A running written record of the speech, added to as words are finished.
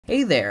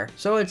Hey there,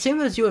 so it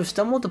seems as you have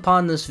stumbled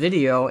upon this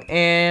video,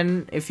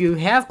 and if you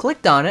have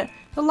clicked on it,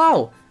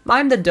 hello,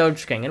 I'm the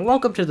Doge King, and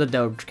welcome to the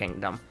Doge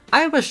Kingdom.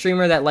 I am a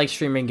streamer that likes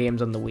streaming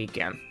games on the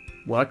weekend.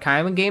 What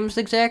kind of games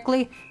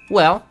exactly?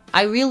 Well,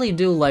 I really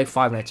do like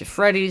Five Nights at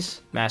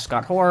Freddy's,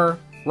 Mascot Horror,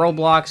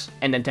 Roblox,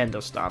 and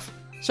Nintendo stuff.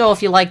 So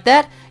if you like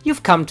that,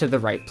 you've come to the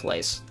right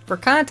place. For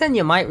content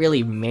you might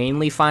really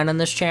mainly find on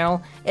this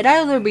channel, it'd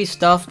either be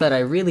stuff that I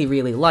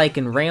really like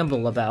and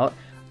ramble about,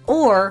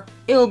 or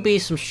it'll be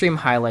some stream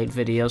highlight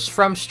videos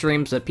from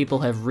streams that people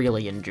have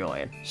really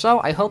enjoyed.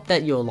 So I hope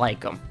that you'll like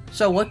them.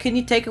 So what can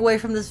you take away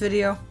from this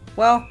video?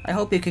 Well, I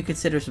hope you could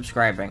consider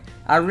subscribing.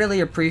 I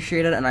really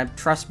appreciate it, and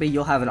trust me,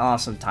 you'll have an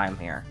awesome time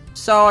here.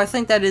 So I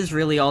think that is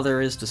really all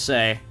there is to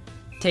say.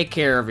 Take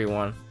care,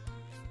 everyone.